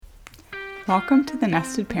Welcome to the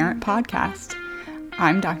Nested Parent Podcast.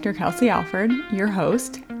 I'm Dr. Kelsey Alford, your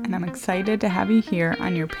host, and I'm excited to have you here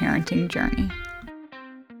on your parenting journey.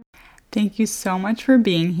 Thank you so much for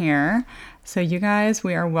being here. So you guys,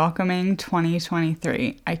 we are welcoming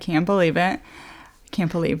 2023. I can't believe it. I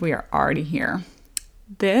can't believe we are already here.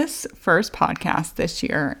 This first podcast this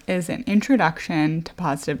year is an introduction to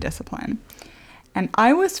positive discipline. And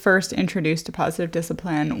I was first introduced to positive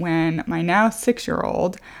discipline when my now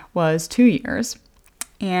 6-year-old was 2 years.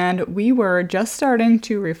 And we were just starting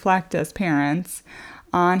to reflect as parents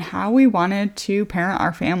on how we wanted to parent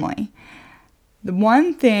our family. The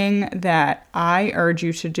one thing that I urge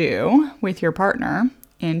you to do with your partner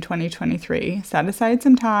in 2023, set aside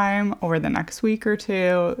some time over the next week or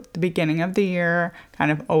two, the beginning of the year,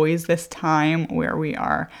 kind of always this time where we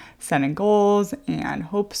are setting goals and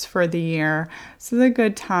hopes for the year. So it's a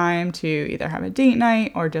good time to either have a date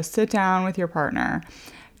night or just sit down with your partner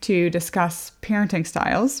to discuss parenting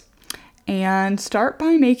styles and start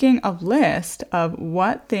by making a list of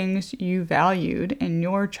what things you valued in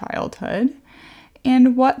your childhood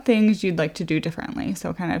and what things you'd like to do differently.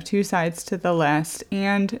 So kind of two sides to the list.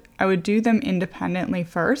 And I would do them independently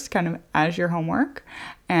first, kind of as your homework,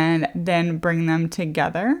 and then bring them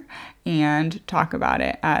together and talk about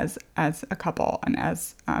it as a couple and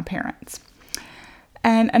as parents.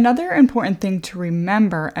 And another important thing to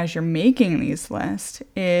remember as you're making these lists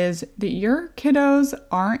is that your kiddos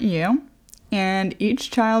aren't you. And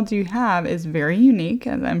each child you have is very unique,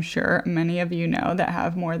 as I'm sure many of you know that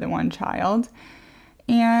have more than one child.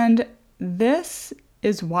 And this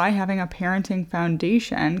is why having a parenting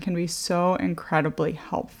foundation can be so incredibly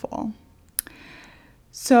helpful.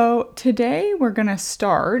 So today we're going to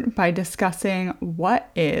start by discussing what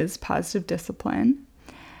is positive discipline.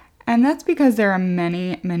 And that's because there are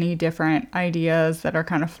many, many different ideas that are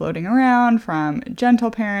kind of floating around, from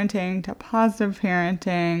gentle parenting to positive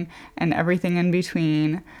parenting and everything in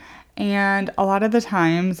between. And a lot of the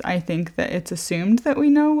times I think that it's assumed that we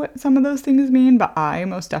know what some of those things mean, but I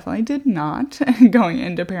most definitely did not going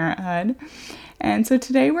into parenthood. And so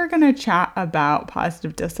today we're going to chat about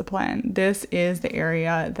positive discipline. This is the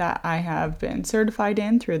area that I have been certified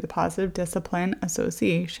in through the Positive Discipline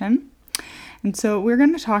Association. And so we're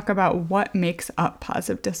going to talk about what makes up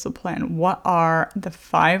positive discipline. What are the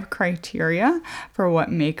 5 criteria for what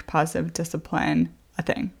make positive discipline a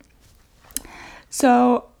thing?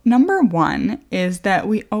 So number 1 is that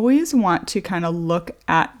we always want to kind of look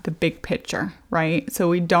at the big picture, right? So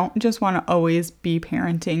we don't just want to always be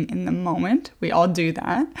parenting in the moment. We all do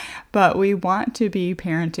that, but we want to be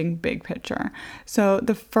parenting big picture. So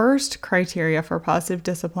the first criteria for positive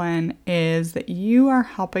discipline is that you are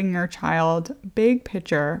helping your child, big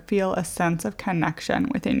picture, feel a sense of connection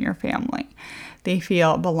within your family. They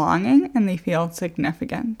feel belonging and they feel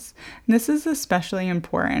significance. And this is especially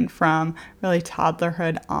important from really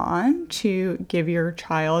toddlerhood on, to give your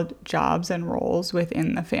child jobs and roles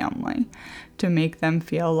within the family to make them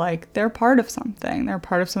feel like they're part of something. They're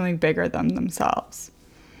part of something bigger than themselves.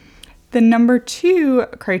 The number 2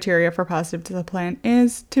 criteria for positive discipline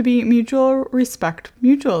is to be mutually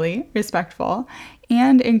respectful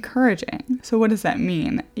and encouraging. So what does that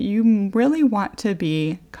mean? You really want to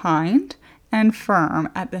be kind and firm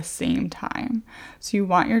at the same time. So you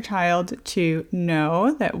want your child to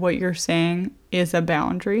know that what you're saying is a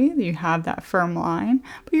boundary, that you have that firm line,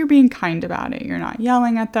 but you're being kind about it. You're not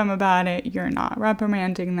yelling at them about it. You're not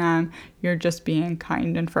reprimanding them. You're just being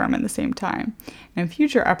kind and firm at the same time. And in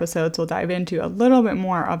future episodes, we'll dive into a little bit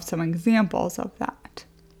more of some examples of that.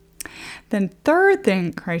 Then third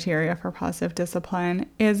criteria for positive discipline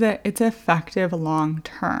is that it's effective long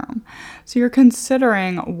term. So you're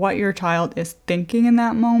considering what your child is thinking in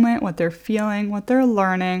that moment, what they're feeling, what they're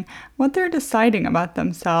learning, what they're deciding about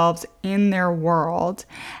themselves in their world,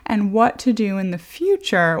 and what to do in the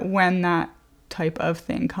future when that type of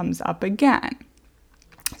thing comes up again.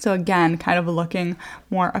 So again, kind of looking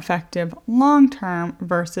more effective long term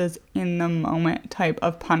versus in the moment type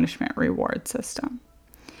of punishment reward system.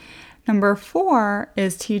 Number 4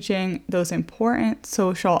 is teaching those important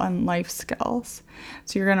social and life skills.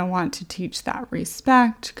 So you're going to want to teach that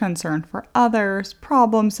respect, concern for others,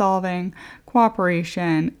 problem solving,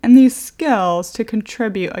 cooperation, and these skills to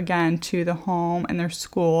contribute again to the home and their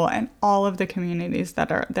school and all of the communities that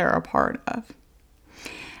they're a part of.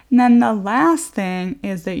 And then the last thing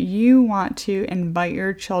is that you want to invite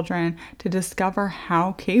your children to discover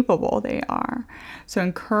how capable they are. So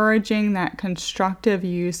encouraging that constructive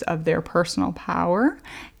use of their personal power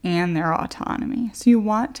and their autonomy. So you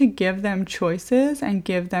want to give them choices and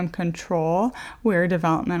give them control where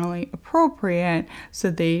developmentally appropriate, so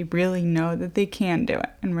they really know that they can do it,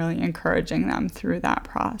 and really encouraging them through that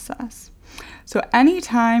process. So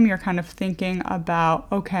anytime you're kind of thinking about,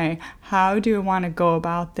 okay, how do I want to go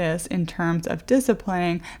about this in terms of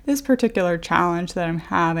disciplining this particular challenge that I'm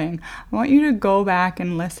having, I want you to go back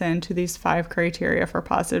and listen to these 5 criteria for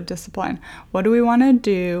positive discipline. What do we want to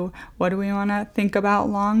do? What do we want to think about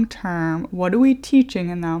long term? What are we teaching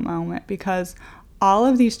in that moment? Because all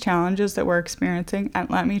of these challenges that we're experiencing, and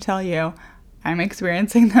let me tell you, I'm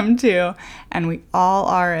experiencing them too, and we all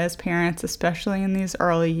are as parents, especially in these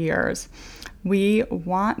early years. We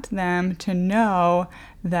want them to know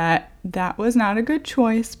that that was not a good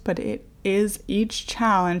choice, but it is, each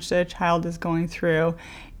challenge that a child is going through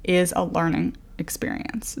is a learning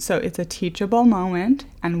experience. So it's a teachable moment,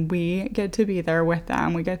 and we get to be there with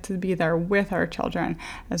them. We get to be there with our children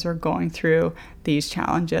as we're going through these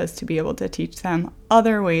challenges, to be able to teach them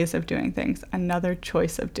other ways of doing things, another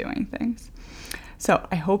choice of doing things. So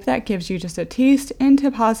I hope that gives you just a taste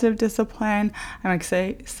into positive discipline. I'm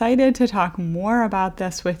excited to talk more about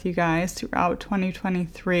this with you guys throughout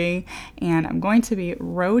 2023, and I'm going to be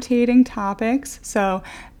rotating topics. So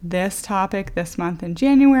this topic this month in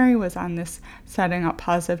January was on this setting up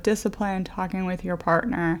positive discipline, talking with your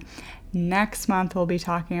partner. Next month, we'll be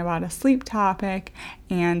talking about a sleep topic.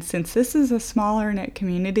 And since this is a smaller knit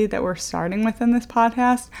community that we're starting with in this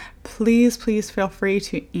podcast, please feel free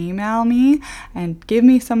to email me and give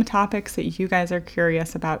me some topics that you guys are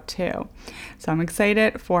curious about too. So I'm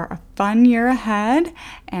excited for a fun year ahead,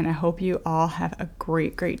 and I hope you all have a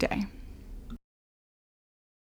great day.